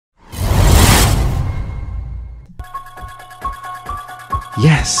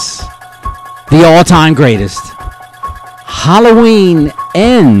Yes, the all-time greatest. Halloween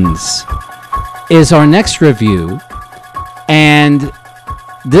Ends is our next review, and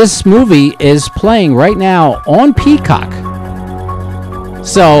this movie is playing right now on Peacock.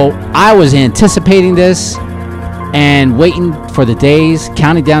 So I was anticipating this and waiting for the days,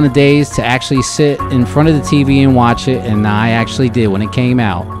 counting down the days to actually sit in front of the TV and watch it, and I actually did when it came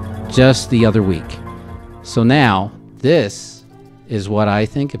out just the other week. So now, this is what I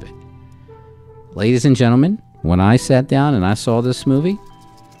think of it. Ladies and gentlemen, when I sat down and I saw this movie,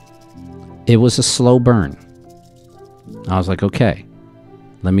 it was a slow burn. I was like, okay,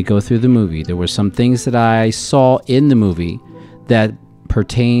 let me go through the movie. There were some things that I saw in the movie that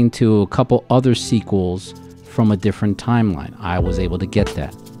pertain to a couple other sequels from a different timeline. I was able to get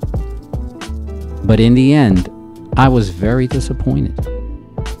that. But in the end, I was very disappointed.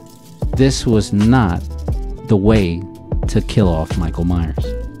 This was not the way to kill off Michael Myers.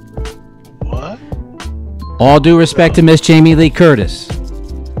 What? All due respect to Miss Jaime Lee Curtis.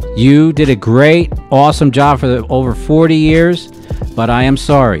 You did a great, awesome job for over 40 years, but I am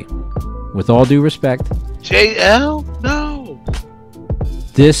sorry. With all due respect. JL? No.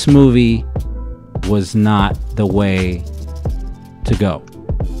 This movie was not the way to go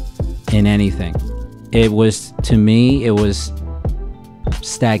in anything. It was, to me, it was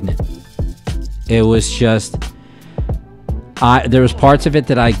stagnant. It was just, there was parts of it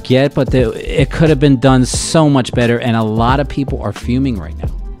that I get, but it could have been done so much better, and a lot of people are fuming right now.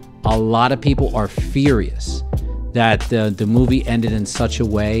 A lot of people are furious that the movie ended in such a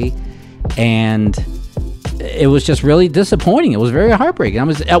way, and it was just really disappointing. It was very heartbreaking. I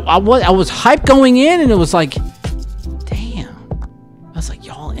was hyped going in, and it was like, damn. I was like,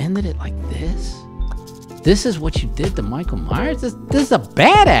 y'all ended it like this? This is what you did to Michael Myers? This is a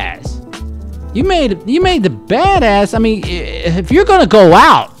badass. You made the badass. I mean, if you're gonna go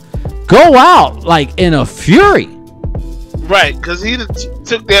out like in a fury. Right, because he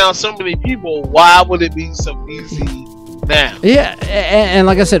took down so many people. Why would it be so easy now? Yeah, and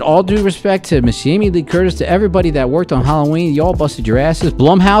like I said, all due respect to Miss Jaime Lee Curtis, to everybody that worked on Halloween, y'all busted your asses.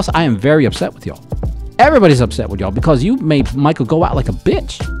 Blumhouse, I am very upset with y'all. Everybody's upset with y'all because you made Michael go out like a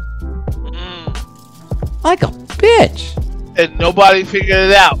bitch. Like a bitch. And nobody figured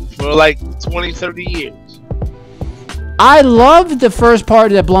it out for like 20, 30 years. I loved the first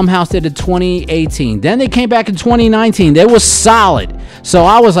part that Blumhouse did in 2018. Then they came back in 2019. They was solid. So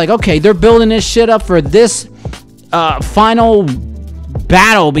I was like, okay, they're building this shit up for this final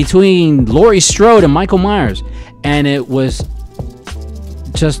battle between Laurie Strode and Michael Myers. And it was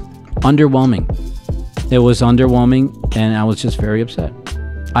just underwhelming. It was underwhelming, and I was just very upset.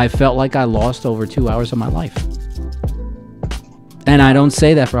 I felt like I lost over 2 hours of my life. And I don't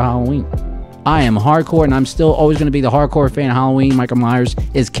say that for Halloween. I am hardcore, and I'm still always going to be the hardcore fan of Halloween. Michael Myers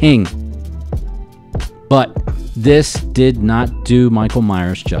is king. But this did not do Michael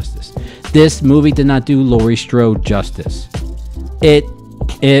Myers justice. This movie did not do Laurie Strode justice. It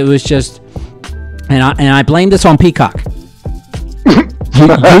was just, and I blame this on Peacock.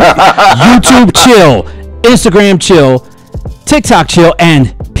 YouTube chill, Instagram chill, TikTok chill,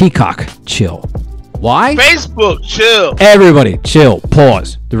 and Peacock chill. Why? Facebook chill. Everybody chill.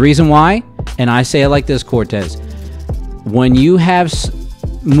 Pause. The reason why, and I say it like this, Cortez, when you have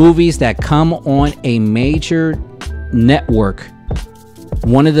movies that come on a major network,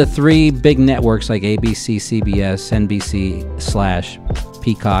 one of the three big networks like ABC, CBS, NBC /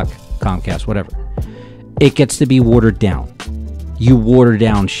 Peacock, Comcast, whatever, it gets to be watered down. You water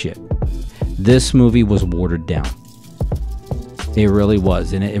down shit. This movie was watered down. It really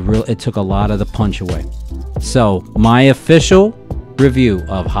was, and it took a lot of the punch away. So my official review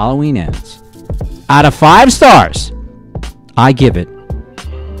of Halloween Ends, out of 5 stars, I give it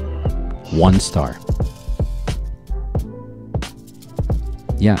 1 star.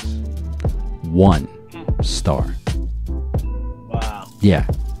 Yes, 1 star. Wow. Yeah,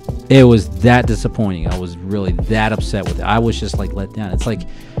 it was that disappointing. I was really that upset with it. I was just like let down.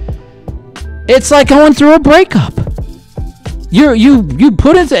 It's like going through a breakup. You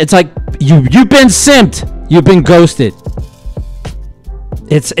put into, it's like you've been simped, you've been ghosted.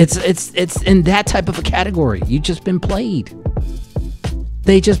 It's in that type of a category. You just been played.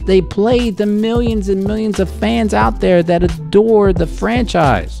 They played the millions and millions of fans out there that adore the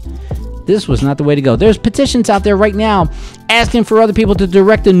franchise. This was not the way to go. There's petitions out there right now asking for other people to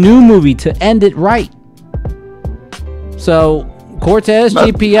direct a new movie to end it right. So Cortez,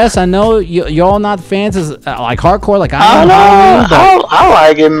 GPS, I know y'all not fans as like hardcore like I am. I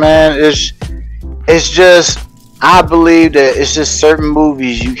like it, man. It's just, I believe that it's just certain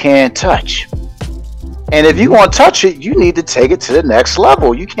movies you can't touch. And if you want to touch it, you need to take it to the next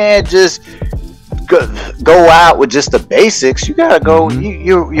level. You can't just go out with just the basics. You gotta go.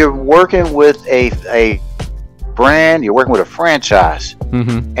 You're working with a brand. You're working with a franchise,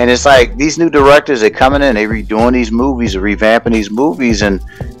 and it's like these new directors. They're coming in. They redoing these movies, or revamping these movies, and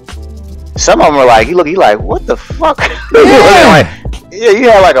some of them are like, you like, what the fuck? Yeah, you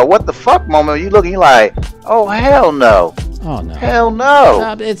have like a what the fuck moment. You looking like, oh hell no. Oh no. Hell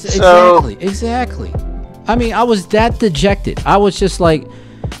no. It's exactly. I mean, I was that dejected. I was just like,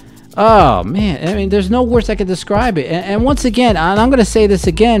 oh man. I mean, there's no words I could describe it. And once again, and I'm going to say this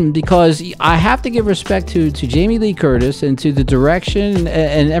again because I have to give respect to Jaime Lee Curtis and to the direction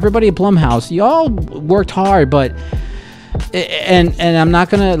and everybody at Blumhouse. Y'all worked hard, but and I'm not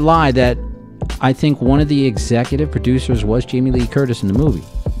going to lie that I think one of the executive producers was Jaime Lee Curtis in the movie.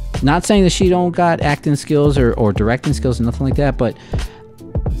 Not saying that she don't got acting skills or directing skills and nothing like that, but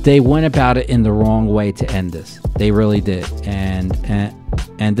they went about it in the wrong way to end this. They really did, and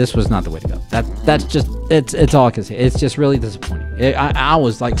this was not the way to go. That's just it's all I can say. It's just really disappointing. I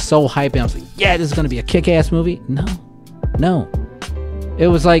was like so hyped. I was like, yeah, this is gonna be a kick-ass movie. No, it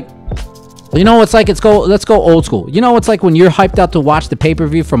was like, you know, it's like let's go old school. You know, it's like when you're hyped out to watch the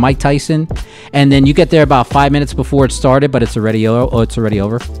pay-per-view for Mike Tyson, and then you get there about 5 minutes before it started, but it's already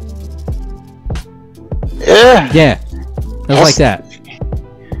over. Yeah, it was like that.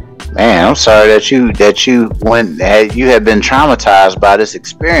 Man, I'm sorry that you have been traumatized by this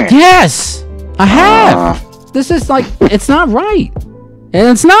experience. Yes, I have. This is like, it's not right, and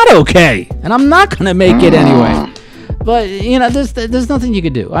it's not okay, and I'm not gonna make it anyway. But you know, there's nothing you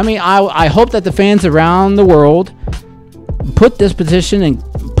could do. I mean, I hope that the fans around the world put this petition and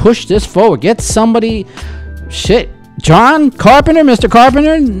push this forward. Get somebody, John Carpenter, Mr.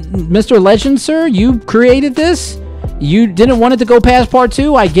 Carpenter, Mr. Legend, sir, you created this. You didn't want it to go past part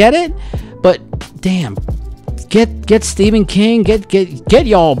 2. I get it, but damn, get Stephen King, get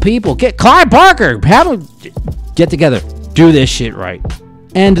y'all people, get Clive Barker, have them get together, do this shit right,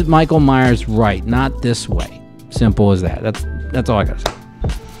 and Michael Myers right, not this way. Simple as that. That's all I gotta say.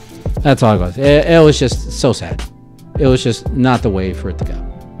 That's all I gotta say. It was just so sad. It was just not the way for it to go.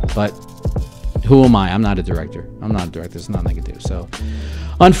 But who am I? I'm not a director. There's nothing I can do. So,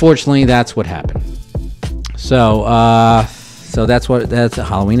 unfortunately, that's what happened. So that's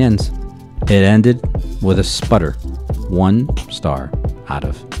Halloween ends. It ended with a sputter. 1 star out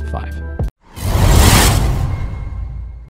of 5.